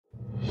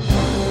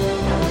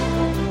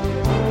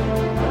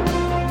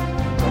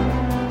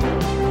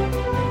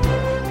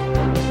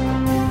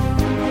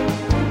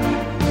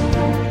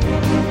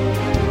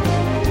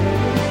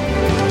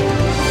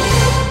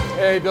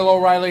Hey, Bill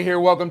O'Reilly here.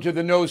 Welcome to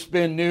the No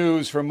Spin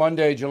News for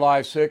Monday,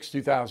 July 6,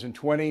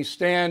 2020.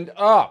 Stand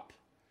up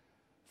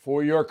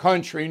for your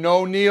country.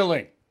 No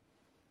kneeling.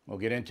 We'll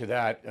get into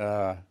that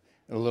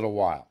in a little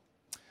while.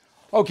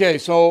 Okay,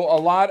 so a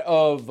lot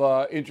of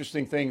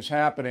interesting things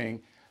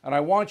happening, and I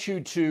want you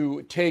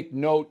to take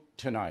note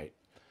tonight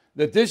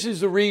that this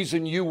is the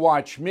reason you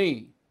watch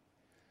me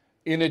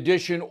in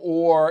addition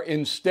or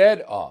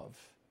instead of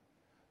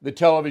the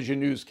television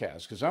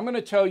newscast, because I'm going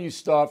to tell you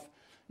stuff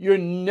you're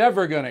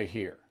never going to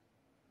hear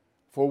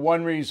for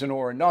one reason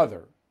or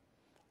another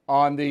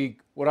on the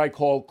what I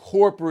call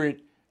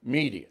corporate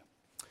media.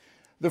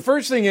 The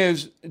first thing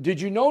is, did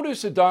you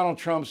notice that Donald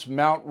Trump's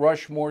Mount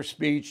Rushmore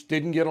speech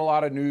didn't get a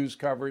lot of news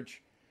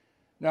coverage?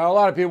 Now, a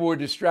lot of people were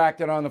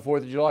distracted on the 4th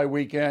of July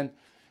weekend,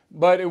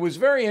 but it was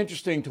very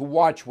interesting to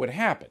watch what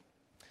happened.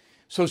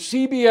 So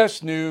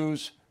CBS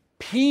News,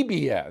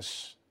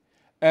 PBS,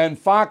 and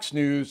Fox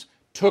News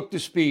took the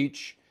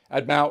speech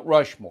at Mount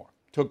Rushmore,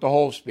 took the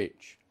whole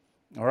speech.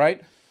 All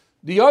right?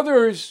 The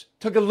others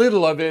took a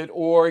little of it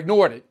or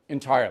ignored it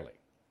entirely.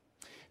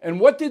 And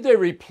what did they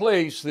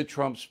replace the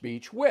Trump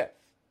speech with?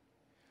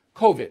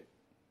 COVID.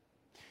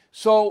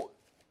 So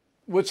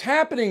what's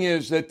happening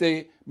is that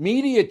the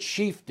media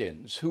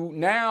chieftains who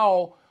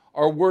now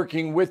are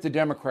working with the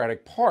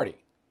Democratic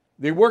Party,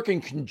 they work in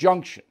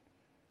conjunction.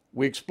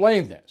 We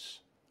explained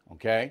this,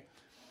 okay?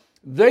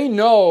 They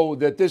know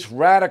that this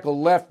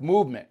radical left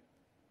movement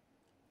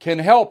can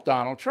help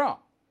Donald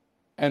Trump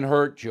and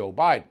hurt Joe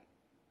Biden.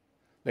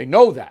 They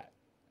know that.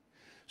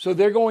 So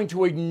they're going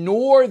to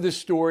ignore the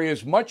story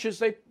as much as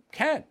they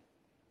can.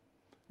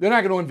 They're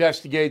not going to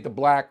investigate the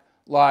Black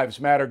Lives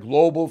Matter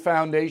Global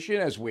Foundation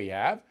as we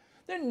have.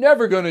 They're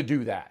never going to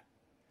do that.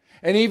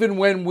 And even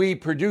when we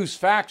produce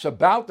facts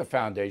about the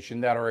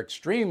foundation that are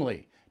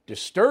extremely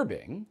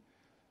disturbing,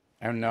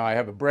 and I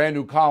have a brand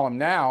new column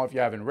now, if you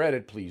haven't read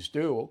it, please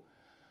do.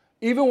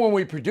 Even when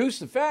we produce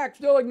the facts,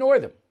 they'll ignore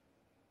them.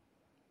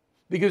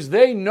 Because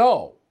they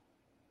know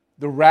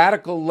the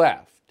radical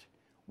left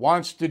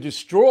wants to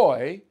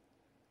destroy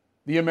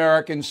the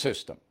American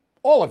system,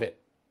 all of it.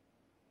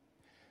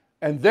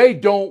 And they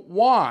don't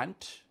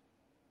want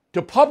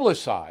to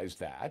publicize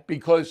that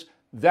because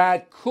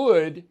that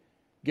could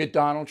get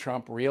Donald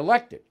Trump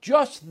reelected.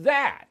 Just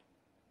that.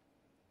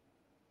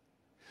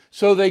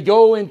 So they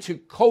go into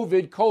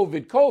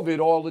COVID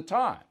all the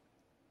time.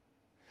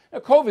 Now,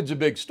 COVID's a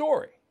big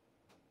story.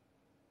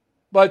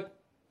 But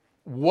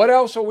what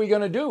else are we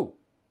going to do?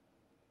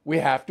 We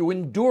have to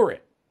endure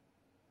it.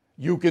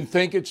 You can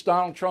think it's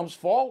Donald Trump's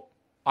fault.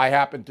 I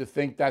happen to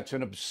think that's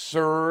an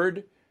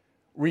absurd,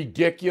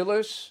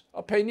 ridiculous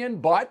opinion,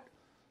 but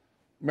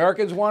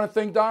Americans want to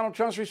think Donald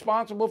Trump's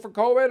responsible for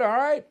COVID. All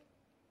right.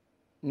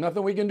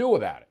 Nothing we can do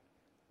about it.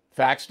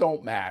 Facts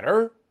don't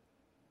matter.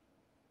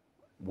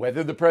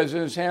 Whether the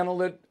president's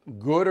handled it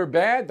good or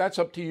bad, that's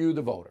up to you,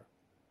 the voter.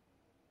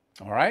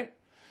 All right?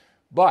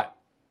 But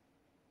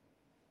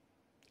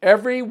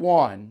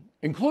everyone,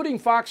 including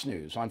Fox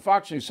News, on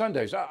Fox News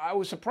Sundays, I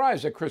was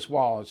surprised that Chris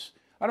Wallace,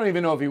 I don't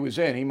even know if he was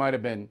in, he might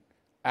have been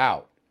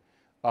out.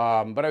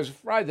 But I was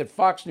surprised that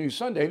Fox News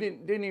Sunday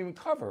didn't even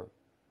cover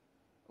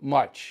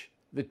much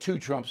the two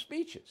Trump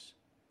speeches.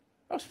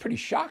 That was pretty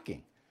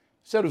shocking.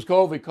 Said it was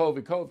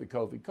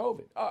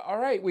COVID. All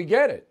right, we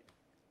get it.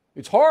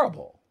 It's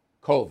horrible,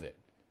 COVID.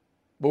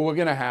 But we're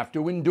going to have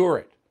to endure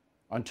it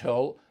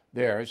until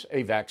there's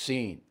a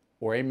vaccine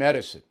or a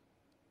medicine.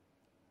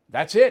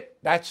 That's it.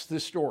 That's the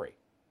story.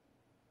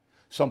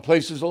 Some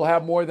places will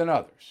have more than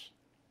others.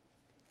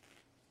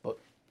 But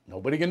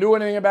nobody can do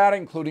anything about it,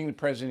 including the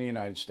President of the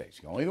United States.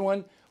 The only one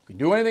who can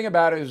do anything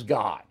about it is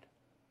God.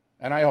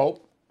 And I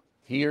hope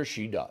he or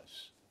she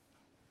does.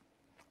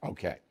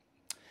 Okay.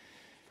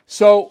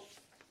 So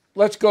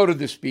let's go to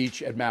the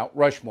speech at Mount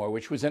Rushmore,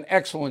 which was an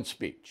excellent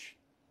speech.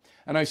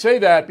 And I say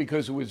that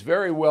because it was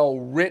very well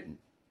written.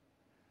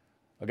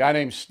 A guy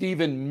named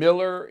Stephen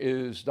Miller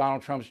is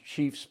Donald Trump's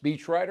chief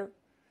speechwriter.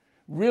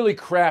 Really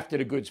crafted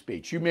a good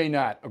speech. You may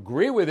not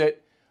agree with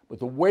it, but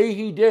the way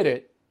he did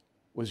it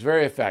was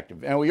very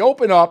effective. And we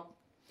open up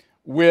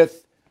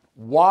with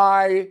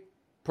why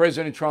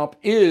President Trump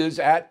is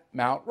at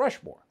Mount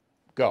Rushmore.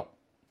 Go.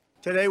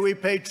 Today we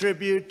pay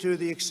tribute to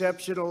the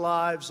exceptional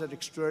lives and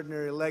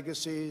extraordinary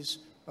legacies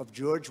of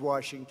George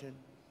Washington,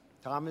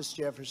 Thomas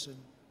Jefferson,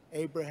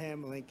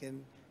 Abraham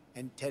Lincoln,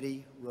 and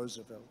Teddy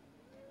Roosevelt.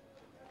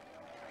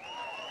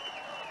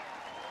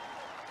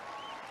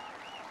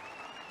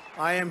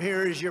 I am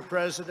here as your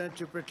president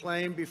to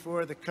proclaim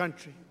before the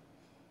country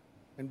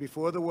and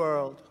before the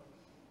world,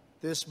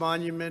 this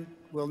monument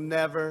will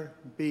never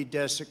be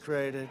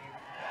desecrated.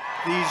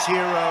 These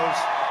heroes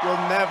will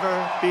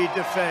never be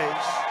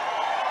defaced.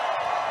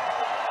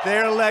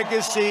 Their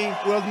legacy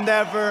will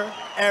never,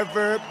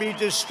 ever be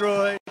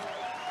destroyed.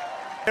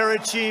 Their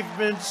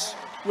achievements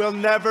will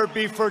never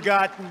be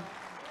forgotten.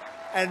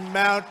 And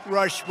Mount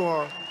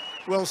Rushmore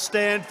will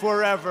stand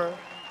forever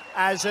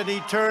as an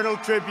eternal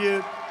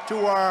tribute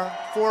to our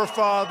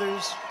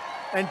forefathers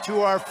and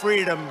to our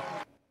freedom.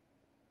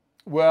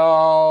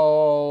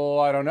 Well,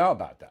 I don't know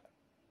about that.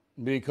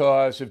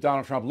 because if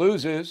Donald Trump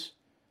loses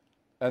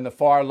and the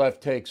far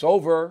left takes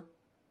over,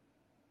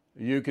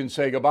 you can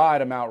say goodbye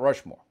to Mount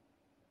Rushmore.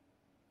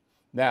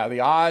 Now, the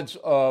odds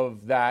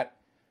of that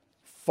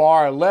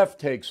far left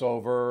takes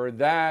over,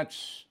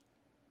 that's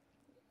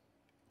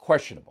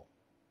questionable.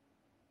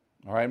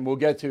 All right, and we'll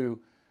get to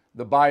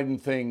the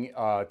Biden thing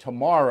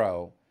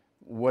tomorrow,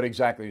 what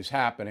exactly is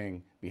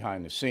happening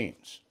behind the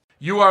scenes.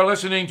 You are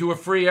listening to a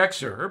free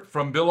excerpt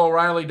from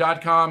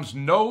BillO'Reilly.com's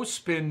No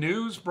Spin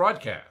News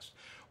broadcast,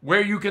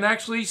 where you can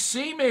actually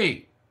see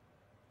me.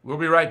 We'll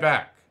be right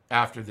back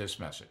after this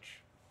message.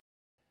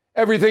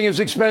 Everything is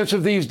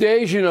expensive these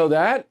days, you know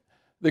that.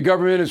 The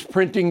government is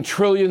printing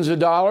trillions of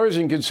dollars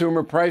and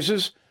consumer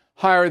prices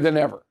higher than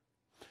ever.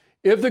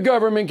 If the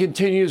government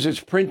continues its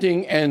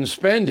printing and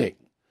spending,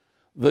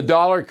 the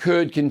dollar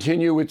could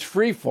continue its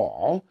free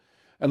fall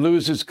and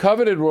lose its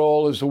coveted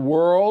role as the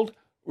world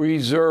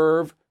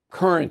reserve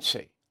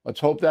currency. Let's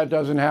hope that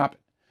doesn't happen.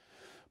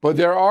 But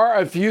there are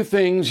a few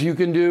things you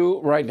can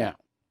do right now.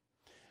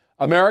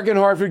 American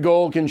Hartford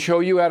Gold can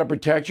show you how to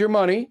protect your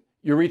money,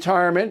 your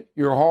retirement,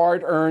 your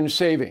hard-earned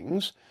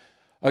savings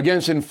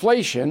against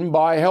inflation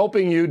by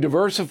helping you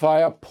diversify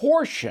a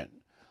portion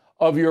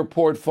of your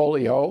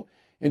portfolio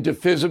into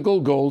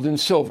physical gold and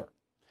silver.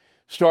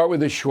 Start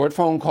with a short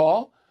phone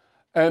call,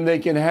 and they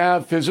can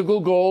have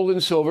physical gold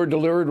and silver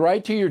delivered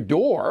right to your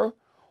door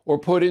or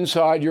put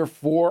inside your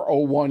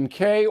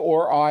 401k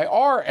or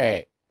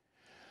IRA.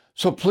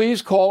 So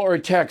please call or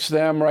text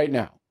them right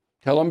now.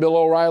 Tell them Bill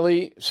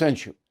O'Reilly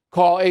sent you.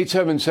 Call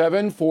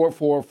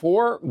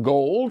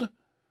 877-444-GOLD,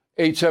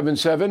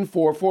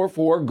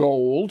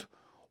 877-444-GOLD,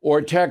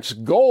 or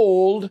text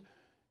GOLD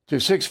to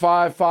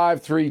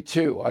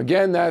 65532.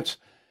 Again, that's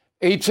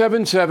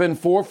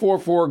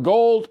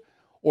 877-444-GOLD,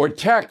 or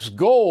text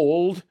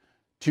GOLD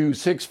to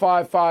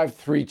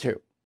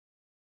 65532.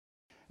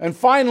 And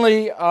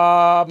finally,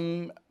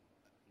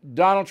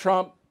 Donald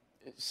Trump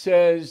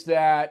says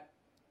that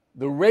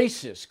the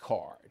racist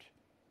card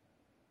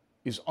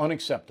is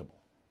unacceptable.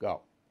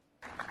 Go.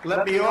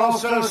 Let me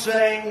also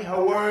say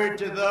a word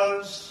to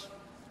those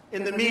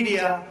in the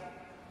media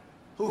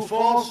who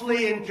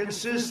falsely and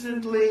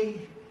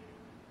consistently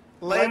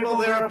label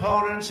their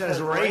opponents as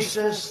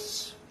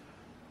racists,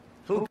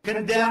 who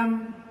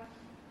condemn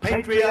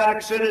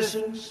patriotic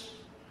citizens,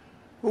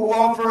 who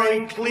offer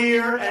a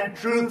clear and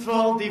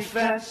truthful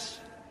defense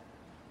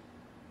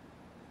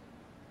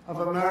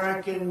of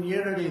American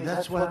unity.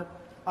 That's what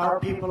our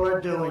people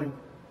are doing.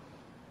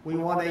 We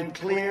want a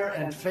clear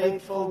and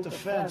faithful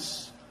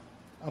defense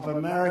of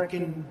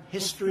American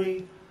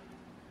history,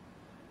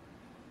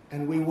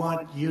 and we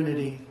want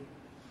unity.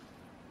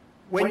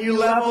 When you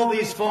level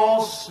these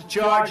false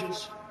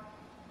charges,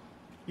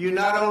 you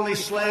not only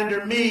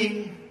slander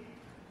me,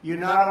 you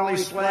not only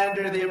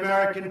slander the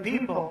American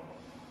people,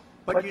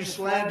 but you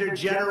slander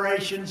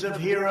generations of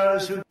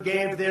heroes who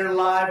gave their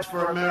lives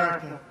for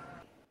America.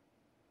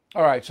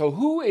 All right, so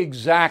who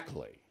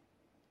exactly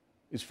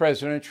is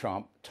President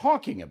Trump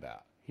talking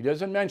about? He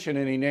doesn't mention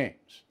any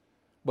names,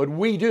 but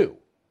we do.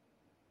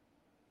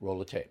 Roll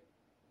the tape.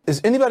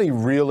 Is anybody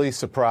really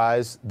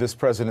surprised this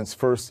president's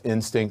first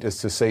instinct is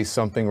to say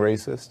something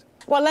racist?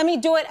 Well, let me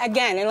do it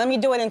again, and let me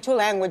do it in two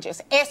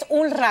languages. Es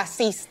un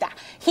racista.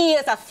 He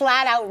is a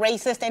flat-out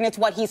racist, and it's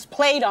what he's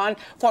played on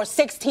for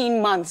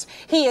 16 months.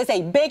 He is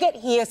a bigot.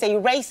 He is a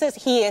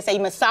racist. He is a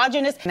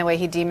misogynist. The way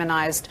he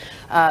demonized,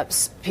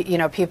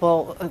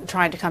 people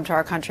trying to come to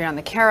our country on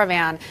the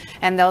caravan,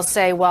 and they'll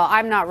say, "Well,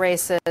 I'm not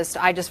racist.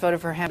 I just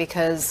voted for him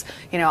because,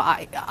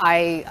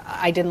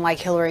 I didn't like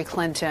Hillary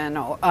Clinton."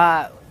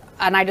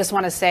 And I just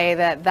want to say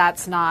that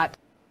that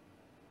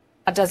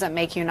doesn't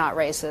make you not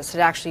racist. It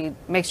actually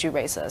makes you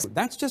racist.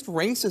 That's just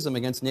racism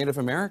against Native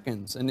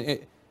Americans. And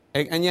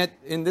yet,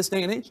 in this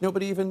day and age,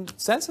 nobody even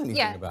says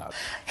anything about it.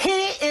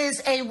 He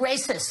is a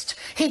racist.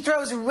 He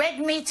throws red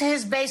meat to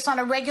his base on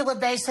a regular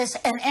basis,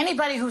 and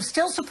anybody who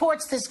still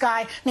supports this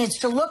guy needs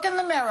to look in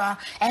the mirror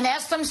and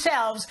ask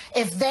themselves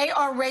if they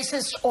are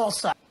racist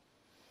also.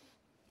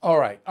 All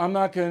right, I'm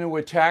not going to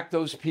attack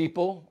those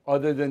people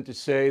other than to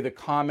say the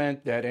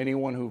comment that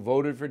anyone who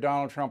voted for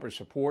Donald Trump or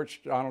supports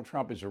Donald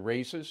Trump is a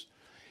racist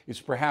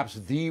is perhaps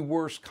the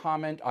worst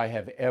comment I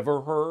have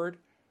ever heard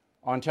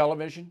on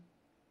television.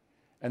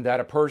 And that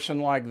a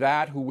person like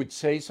that who would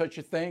say such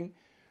a thing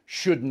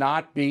should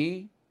not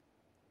be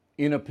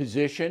in a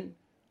position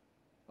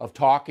of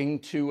talking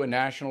to a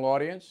national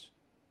audience.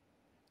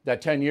 That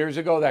 10 years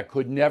ago, that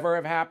could never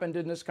have happened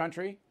in this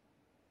country.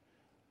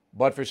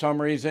 But for some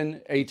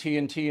reason, AT&T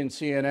and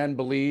CNN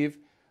believe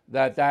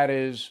that that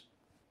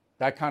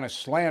kind of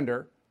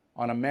slander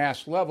on a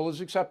mass level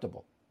is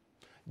acceptable.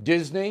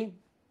 Disney,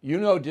 you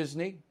know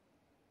Disney,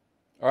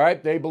 all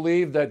right? They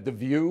believe that The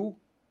View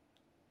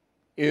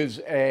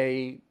is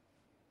a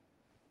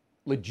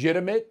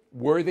legitimate,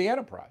 worthy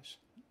enterprise.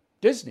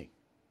 Disney.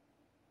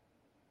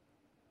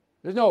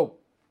 There's no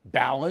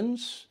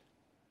balance.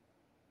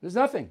 There's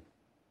nothing.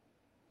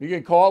 You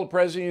can call the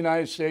President of the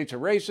United States a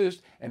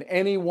racist, and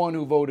anyone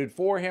who voted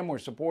for him or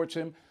supports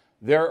him,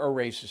 they're a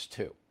racist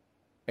too.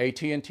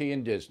 AT&T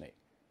and Disney.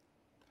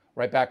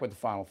 Right back with the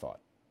final thought.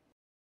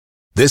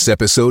 This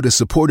episode is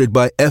supported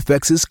by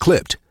FX's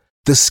Clipped,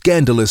 the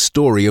scandalous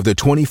story of the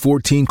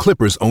 2014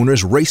 Clippers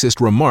owner's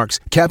racist remarks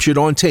captured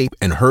on tape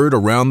and heard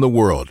around the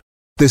world.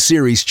 The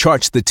series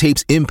charts the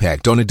tape's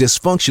impact on a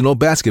dysfunctional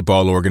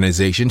basketball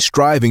organization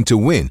striving to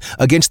win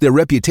against their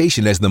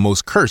reputation as the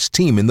most cursed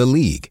team in the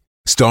league.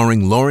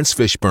 Starring Lawrence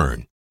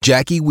Fishburne,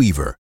 Jackie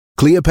Weaver,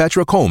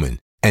 Cleopatra Coleman,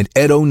 and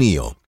Ed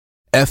O'Neill.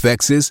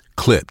 FX's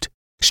Clipped,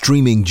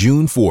 streaming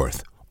June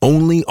 4th,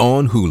 only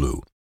on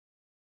Hulu.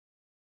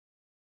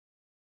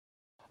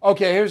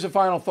 Okay, here's the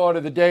final thought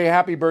of the day.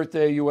 Happy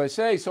birthday,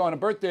 USA. So on a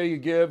birthday, you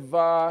give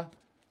a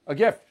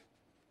gift.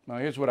 Now,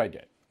 here's what I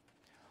did.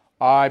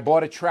 I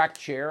bought a track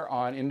chair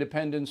on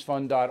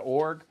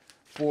independencefund.org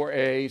for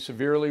a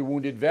severely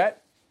wounded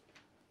vet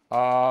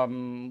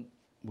who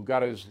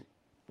got his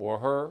or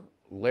her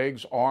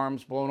legs,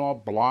 arms blown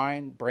off,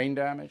 blind, brain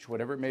damage,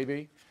 whatever it may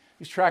be.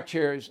 These track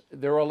chairs,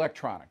 they're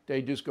electronic.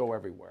 They just go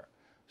everywhere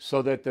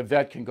so that the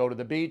vet can go to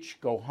the beach,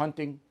 go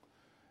hunting,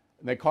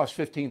 and they cost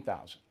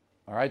 $15,000.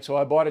 All right, so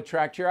I bought a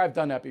track chair. I've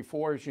done that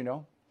before, as you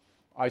know.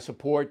 I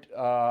support the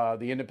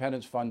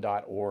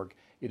independencefund.org.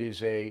 It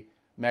is a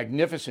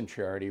magnificent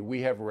charity.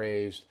 We have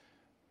raised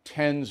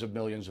tens of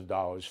millions of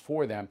dollars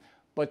for them,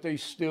 but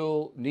there's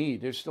still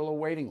a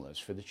waiting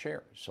list for the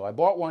chairs. So I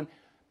bought one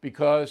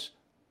because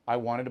I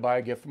wanted to buy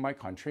a gift for my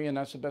country, and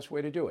that's the best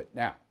way to do it.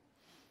 Now,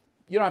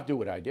 you don't have to do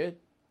what I did.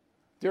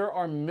 There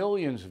are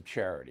millions of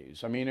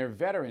charities. I mean, there are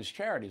veterans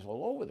charities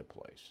all over the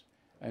place.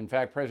 In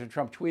fact, President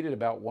Trump tweeted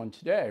about one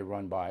today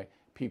run by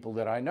people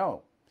that I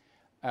know.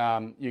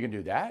 You can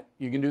do that.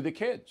 You can do the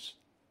kids.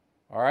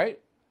 All right?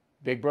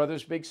 Big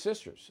brothers, big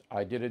sisters.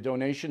 I did a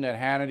donation that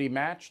Hannity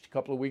matched a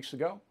couple of weeks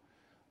ago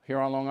here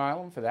on Long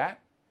Island for that.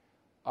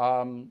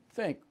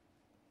 Think,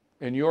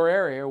 in your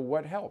area,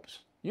 what helps?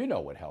 You know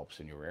what helps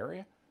in your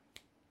area.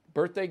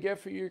 Birthday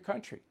gift for your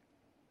country.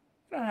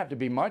 It don't have to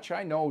be much.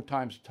 I know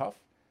times are tough.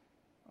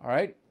 All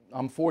right?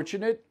 I'm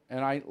fortunate,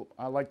 and I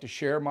like to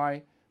share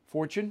my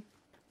fortune.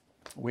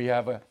 We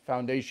have a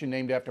foundation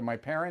named after my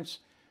parents,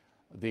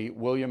 the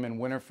William and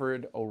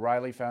Winifred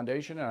O'Reilly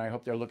Foundation, and I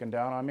hope they're looking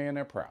down on me and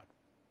they're proud.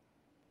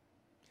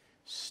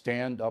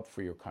 Stand up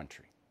for your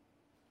country.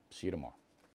 See you tomorrow.